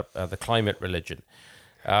the climate religion.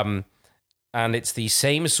 And it's the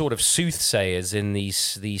same sort of soothsayers in the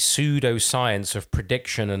pseudoscience of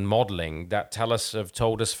prediction and modeling that have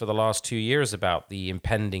told us for the last 2 years about the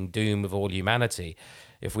impending doom of all humanity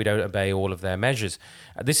if we don't obey all of their measures.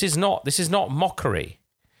 This is not mockery,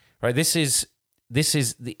 right? This is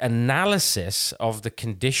the analysis of the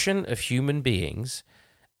condition of human beings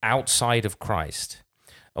outside of Christ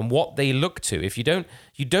and what they look to. If you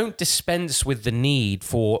don't dispense with the need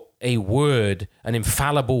for a word, an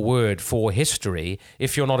infallible word for history,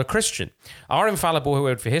 if you're not a Christian. Our infallible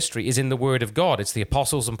word for history is in the Word of God. It's the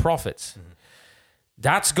apostles and prophets. Mm-hmm.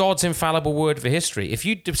 That's God's infallible word for history. If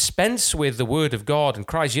you dispense with the Word of God and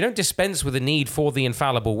Christ, you don't dispense with the need for the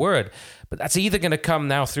infallible word, but that's either going to come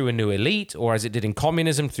now through a new elite, or as it did in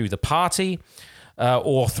communism, through the party,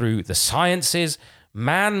 or through the sciences.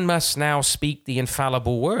 Man must now speak the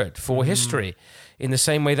infallible word for history in the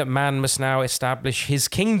same way that man must now establish his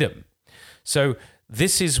kingdom. So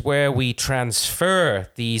this is where we transfer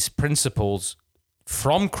these principles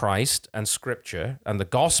from Christ and Scripture and the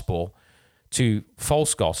gospel to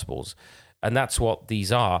false gospels. And that's what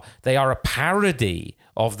these are. They are a parody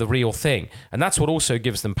of the real thing. And that's what also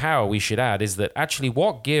gives them power, we should add, is that actually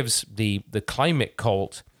what gives the climate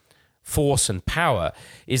cult force and power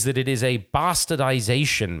is that it is a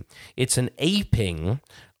bastardization. It's an aping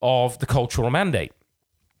of the cultural mandate.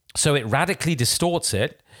 So it radically distorts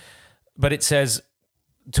it, but it says,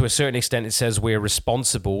 to a certain extent, it says we're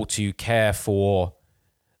responsible to care for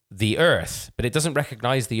the earth, but it doesn't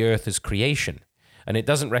recognize the earth as creation, and it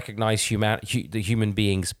doesn't recognize the human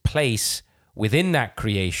being's place within that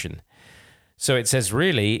creation. So it says,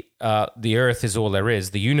 really, the earth is all there is,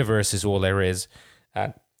 the universe is all there is,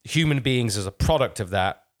 and human beings as a product of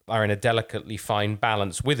that are in a delicately fine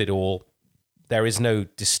balance with it all. There is no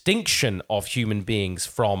distinction of human beings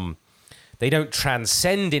from, they don't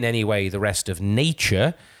transcend in any way the rest of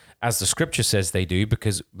nature, as the Scripture says they do,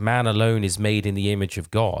 because man alone is made in the image of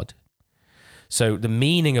God. So the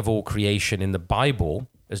meaning of all creation in the Bible,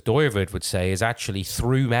 as Doyerwood would say, is actually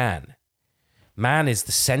through man. Man is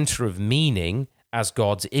the center of meaning as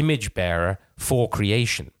God's image bearer for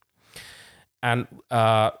creation. And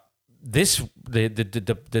the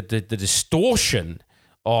distortion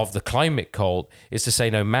of the climate cult is to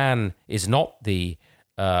say, no, man is not the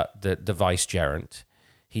vicegerent.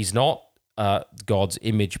 He's not God's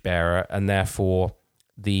image bearer, and therefore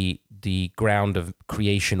the ground of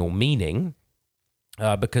creational meaning,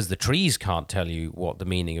 because the trees can't tell you what the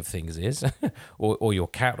meaning of things is, or your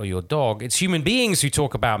cat or your dog. It's human beings who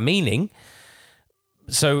talk about meaning.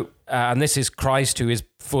 So, and this is Christ, who is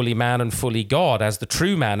fully man and fully God, as the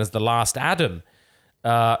true man, as the last Adam,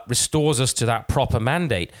 restores us to that proper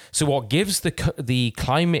mandate. So what gives the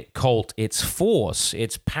climate cult its force,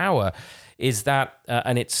 its power, is that,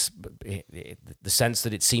 and it's the sense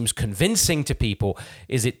that it seems convincing to people,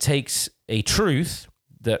 is it takes a truth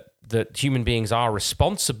that human beings are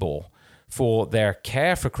responsible for their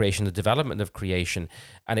care for creation, the development of creation,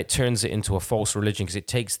 and it turns it into a false religion, because it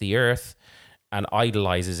takes the earth and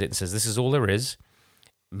idolizes it and says, this is all there is.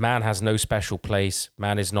 Man has no special place.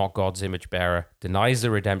 Man is not God's image bearer. Denies the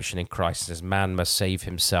redemption in Christ. Says man must save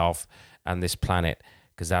himself and this planet,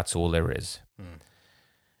 because that's all there is.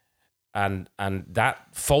 And that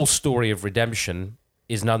false story of redemption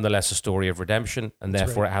is nonetheless a story of redemption, and that's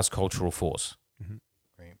therefore right. It has cultural force. Mm-hmm.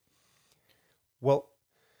 Great. Well,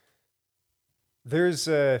 there's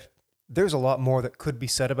a lot more that could be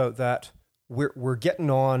said about that. We're getting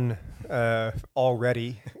on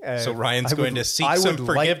already. So Ryan's going to seek some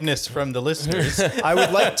forgiveness from the listeners. I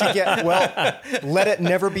would like to get, let it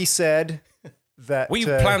never be said that we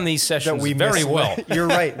plan these sessions very well. You're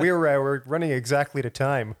right. We're running exactly to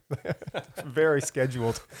time. Very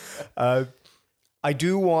scheduled. I'm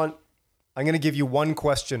going to give you one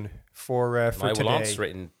question for today. I will answer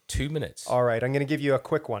it in 2 minutes. All right. I'm going to give you a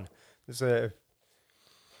quick one. This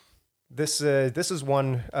is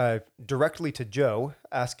one directly to Joe,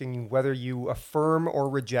 asking whether you affirm or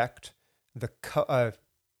reject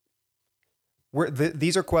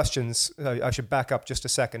these are questions. I should back up just a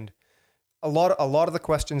second. A lot of the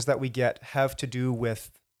questions that we get have to do with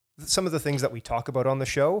some of the things that we talk about on the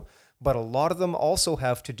show, but a lot of them also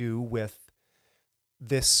have to do with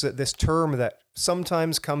this term that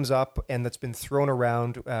sometimes comes up and that's been thrown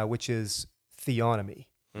around, which is theonomy.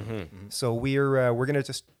 Mm-hmm. So we're going to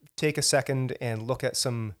just take a second and look at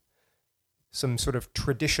some sort of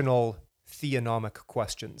traditional theonomic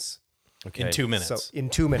questions. Okay. In 2 minutes. So in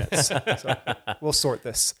 2 minutes. So we'll sort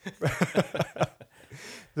this.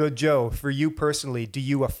 So Joe, for you personally, do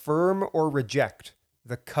you affirm or reject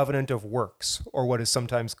the covenant of works, or what is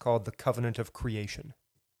sometimes called the covenant of creation?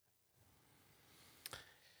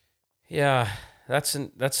 Yeah, that's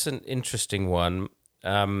an interesting one.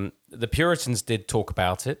 The Puritans did talk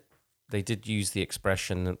about it. They did use the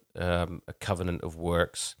expression a covenant of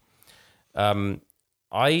works. I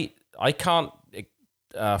can't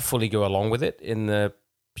fully go along with it in the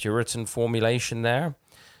Puritan formulation there.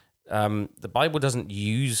 The Bible doesn't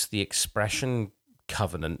use the expression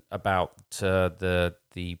covenant about the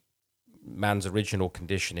man's original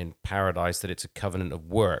condition in paradise, that it's a covenant of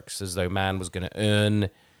works, as though man was going to earn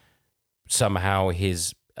somehow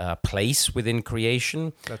his place within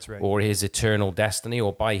creation. That's right. Or his eternal destiny,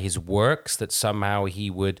 or by his works that somehow he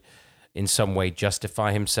would in some way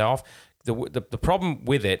justify himself. The problem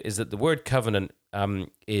with it is that the word covenant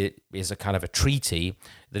it is a kind of a treaty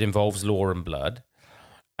that involves law and blood.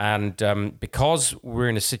 And because we're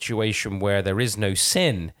in a situation where there is no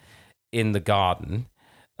sin in the garden,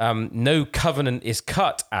 no covenant is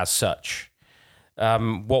cut as such.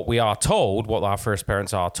 What we are told, what our first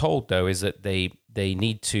parents are told, though, is that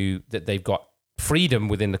that they've got freedom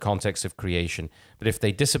within the context of creation. But if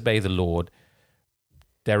they disobey the Lord,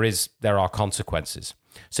 there are consequences.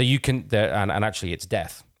 So you can, and actually it's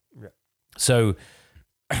death. Yeah. So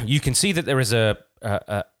you can see that there is a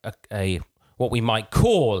what we might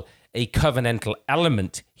call a covenantal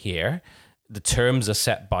element here. The terms are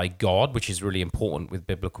set by God, which is really important with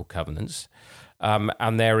biblical covenants,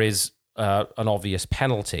 and there is an obvious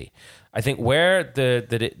penalty. I think where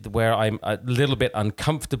I'm a little bit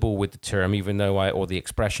uncomfortable with the term, or the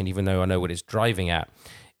expression, even though I know what it's driving at,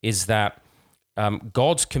 is that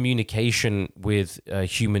God's communication with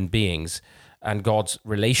human beings and God's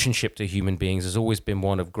relationship to human beings has always been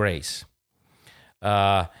one of grace.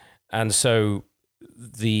 And so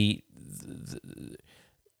the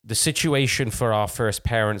situation for our first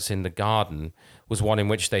parents in the garden was one in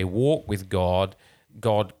which they walked with God.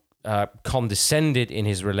 God condescended in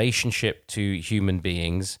his relationship to human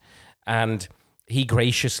beings, and he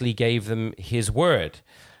graciously gave them his word.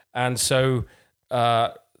 And so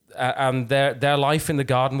and their life in the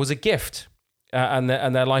garden was a gift. And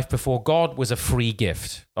their life before God was a free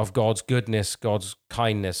gift of God's goodness, God's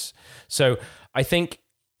kindness. So I think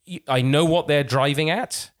I know what they're driving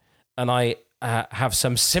at, and I have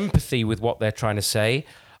some sympathy with what they're trying to say.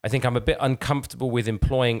 I think I'm a bit uncomfortable with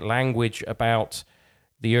employing language about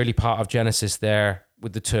the early part of Genesis there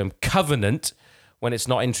with the term covenant when it's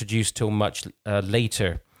not introduced till much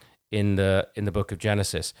later in the book of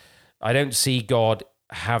Genesis. I don't see God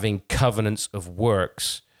having covenants of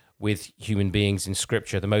works with human beings in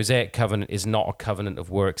Scripture. The Mosaic covenant is not a covenant of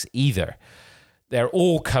works either. They're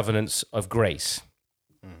all covenants of grace.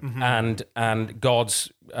 Mm-hmm. And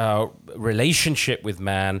God's relationship with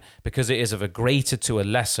man, because it is of a greater to a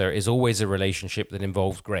lesser, is always a relationship that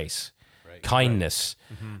involves grace, right, kindness,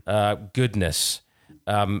 right, goodness,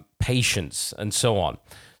 patience, and so on.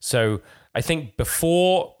 So I think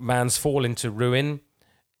before man's fall into ruin,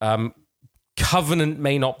 covenant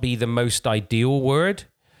may not be the most ideal word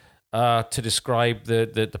to describe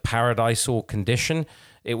the paradisal condition.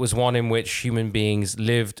 It was one in which human beings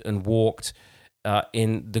lived and walked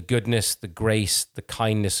in the goodness, the grace, the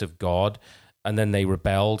kindness of God, and then they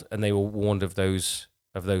rebelled, and they were warned of those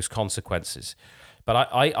consequences. But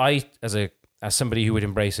I as somebody who would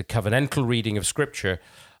embrace a covenantal reading of Scripture,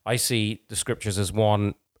 I see the Scriptures as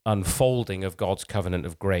one unfolding of God's covenant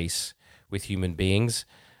of grace with human beings,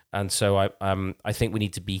 and so I think we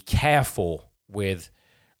need to be careful with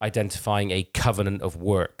identifying a covenant of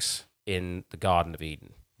works in the Garden of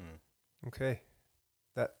Eden. Okay,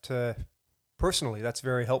 that. Personally, that's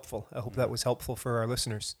very helpful. I hope that was helpful for our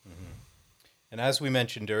listeners. Mm-hmm. And as we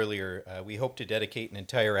mentioned earlier, we hope to dedicate an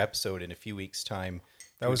entire episode in a few weeks' time.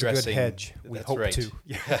 That was a good hedge. We hope right. to.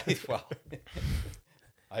 Yeah, well,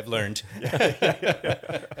 I've learned.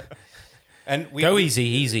 And Go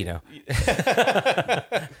easy now.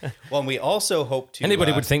 Well, and we also hope to...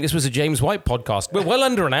 Anybody would think this was a James White podcast. We're well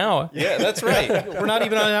under an hour. Yeah, that's right. We're not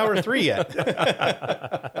even on hour 3 yet.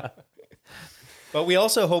 But we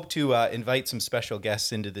also hope to invite some special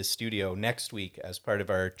guests into this studio next week as part of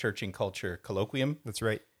our Church and Culture Colloquium. That's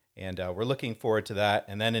right. And we're looking forward to that.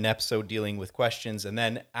 And then an episode dealing with questions. And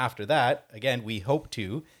then after that, again, we hope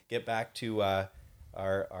to get back to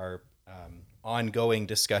our ongoing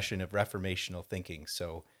discussion of reformational thinking.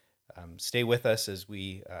 So stay with us as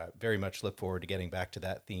we very much look forward to getting back to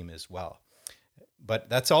that theme as well. But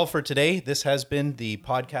that's all for today. This has been the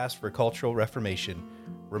podcast for Cultural Reformation.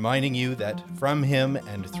 reminding you that from him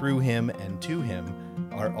and through him and to him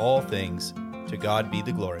are all things. To God be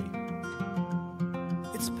the glory.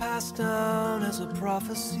 It's passed down as a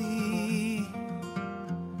prophecy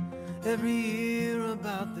every year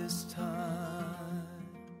about this time.